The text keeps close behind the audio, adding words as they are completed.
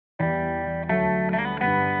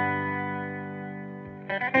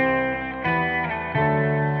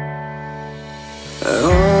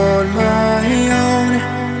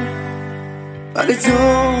I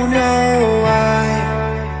don't know why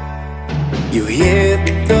you hit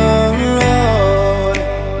the road,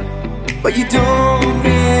 but you don't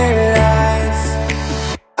realize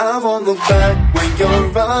I won't look back when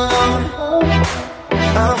you're around.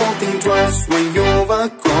 I won't think twice when you're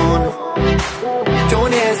gone.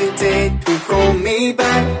 Don't hesitate to call me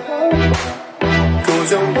back,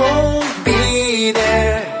 'cause I won't be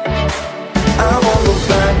there. I won't look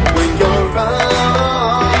back when you're around.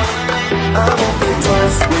 I won't think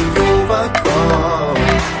twice when you're gone.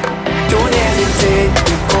 Don't hesitate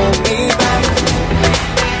to call me back,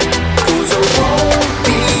 'cause I won't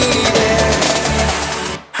be there.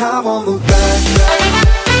 I won't look back.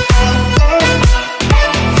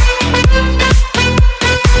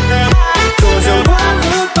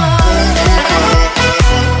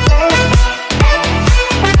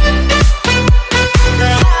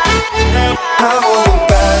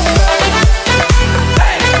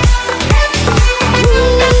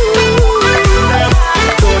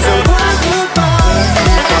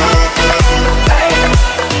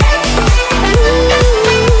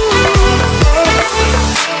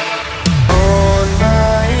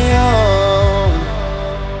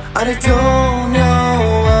 I don't know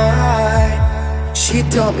why she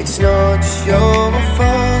told me it's not your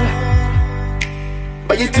fault,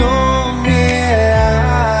 but you don't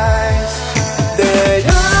realize that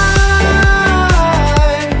I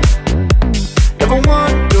never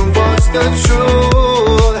want to watch the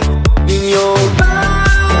truth in your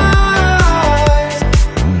eyes.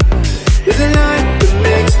 There's a light that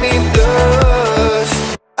makes me blush.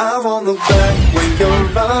 I won't look back when you're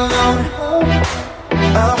around.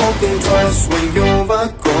 I won't think twice when you're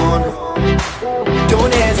gone.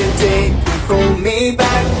 Don't hesitate to call me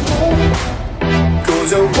back,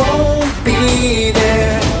 'cause I won't be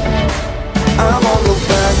there. I won't look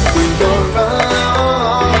back when you're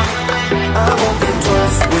around. I won't think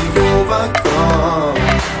twice when you're gone.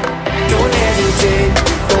 Don't hesitate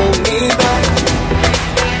to call me back,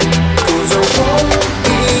 'cause I won't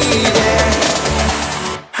be there.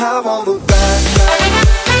 I won't look back.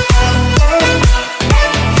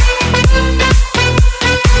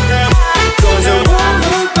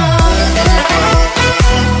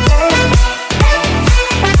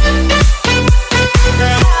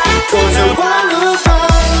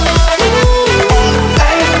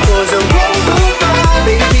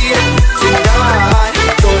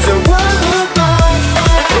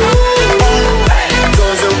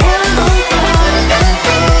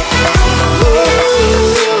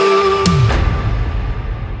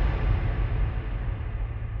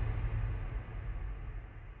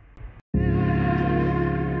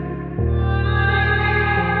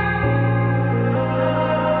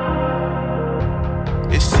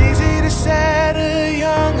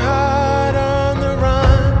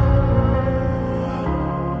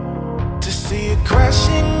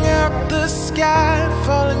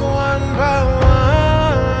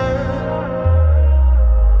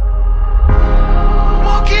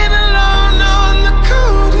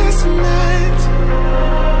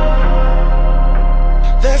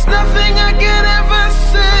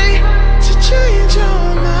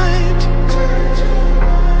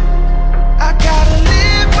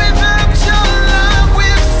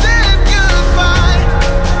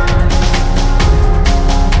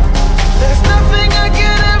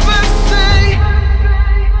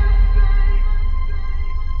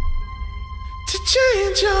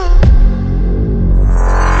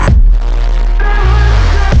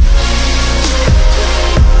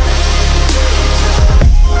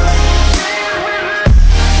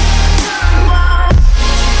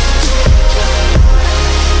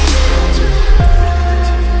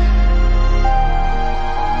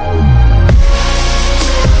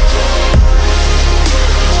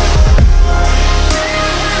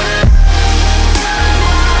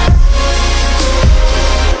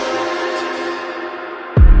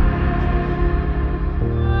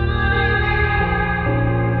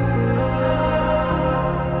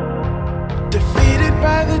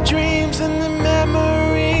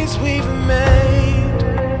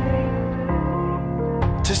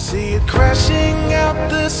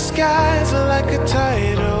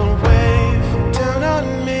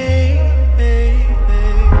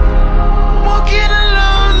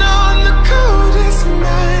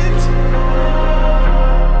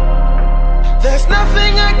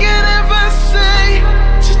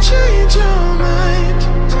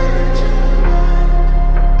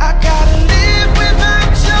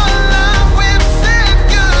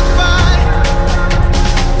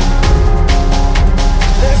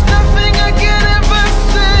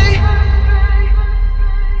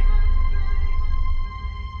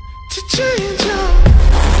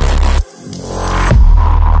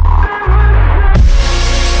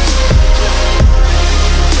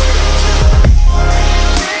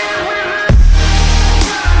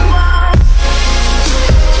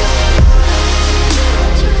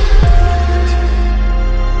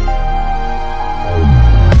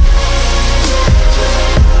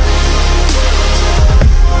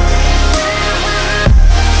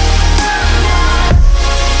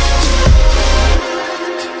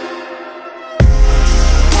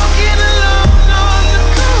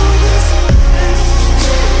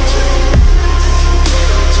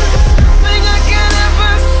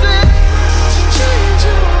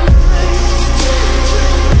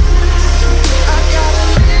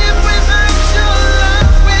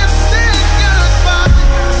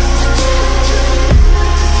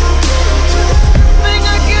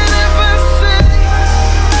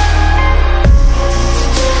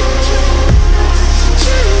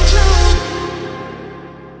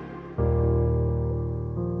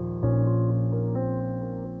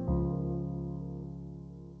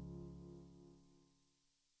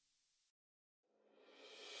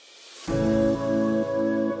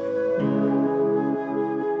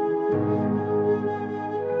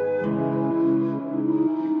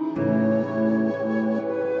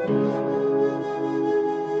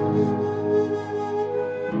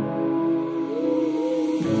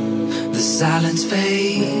 Silence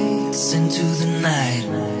fades into the night.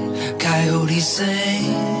 Coyotes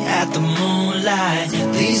sing at the moonlight.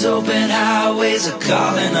 These open highways are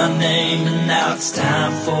calling our name, and now it's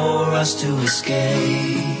time for us to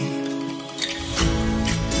escape.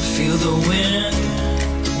 Feel the wind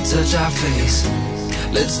touch our face.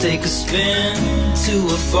 Let's take a spin to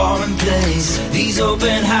a foreign place. These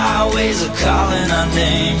open highways are calling our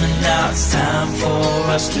name, and now it's time for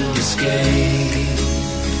us to escape.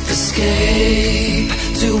 Escape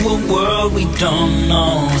to a world we don't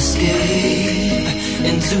know. Escape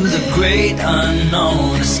into the great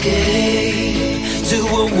unknown. Escape to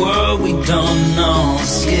a world we don't know.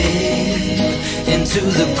 Escape into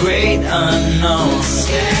the great unknown.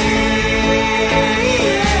 Escape,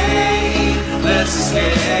 let's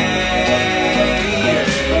escape.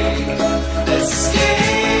 Let's escape.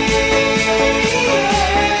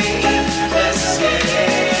 Let's escape.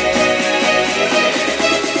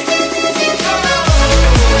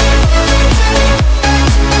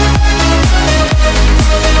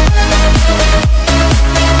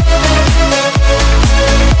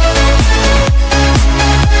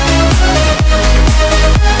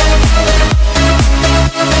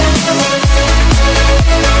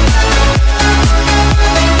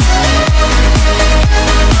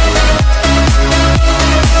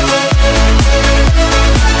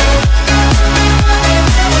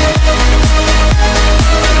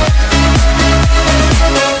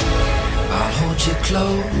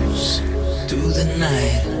 Close through the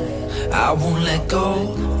night. I won't let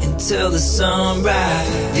go until the sunrise.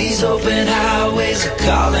 These open highways are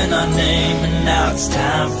calling our name, and now it's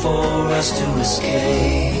time for us to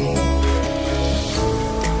escape.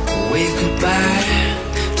 Wave goodbye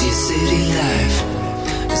to your city life.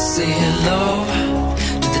 Say hello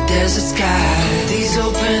to the desert sky. These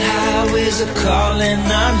open highways are calling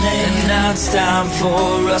our name, and now it's time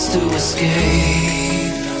for us to escape.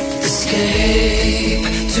 Escape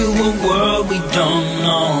to a world we don't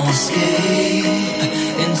know. Escape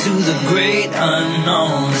into the great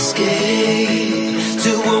unknown. Escape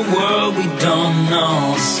to a world we don't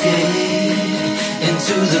know. Escape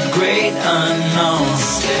into the great unknown.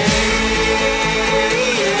 Escape.